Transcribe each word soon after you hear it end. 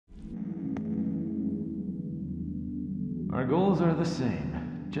Our goals are the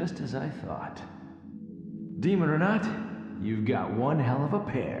same, just as I thought. Demon or not, you've got one hell of a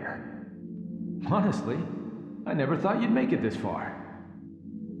pair. Honestly, I never thought you'd make it this far.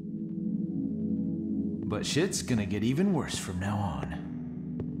 But shit's gonna get even worse from now on.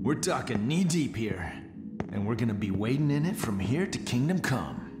 We're talking knee-deep here, and we're gonna be wading in it from here to Kingdom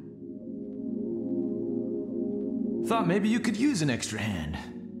Come. Thought maybe you could use an extra hand.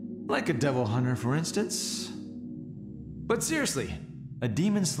 Like a devil hunter, for instance. But seriously, a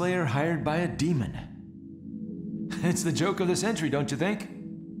demon slayer hired by a demon. It's the joke of the century, don't you think?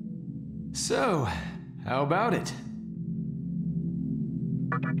 So, how about it?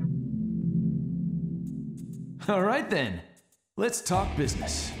 All right then, let's talk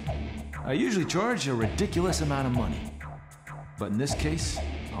business. I usually charge a ridiculous amount of money, but in this case,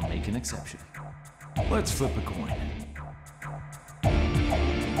 I'll make an exception. Let's flip a coin.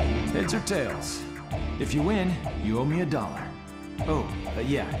 Heads or tails? If you win, you owe me $1. Oh,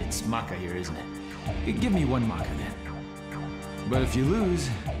 yeah, it's Maka here, isn't it? Give me 1 Maka then. But if you lose,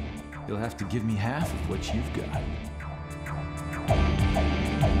 you'll have to give me half of what you've got.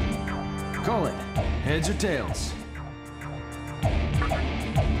 Call it. Heads or tails?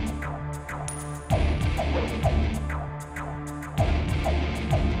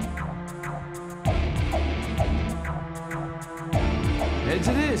 Heads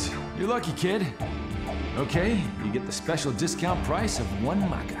it is. You're lucky, kid. Okay, you get the special discount price of 1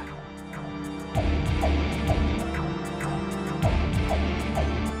 Maka.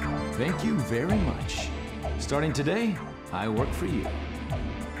 Thank you very much. Starting today, I work for you.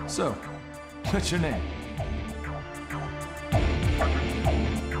 So, what's your name?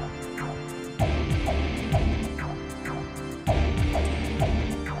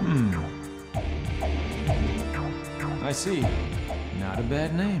 I see. Not a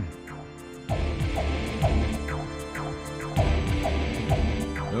bad name.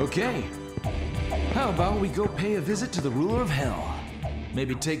 Okay. How about we go pay a visit to the ruler of hell?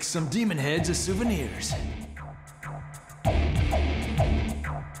 Maybe take some demon heads as souvenirs.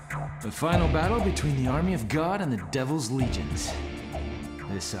 The final battle between the army of God and the devil's legions.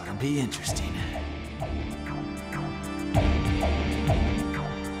 This ought to be interesting.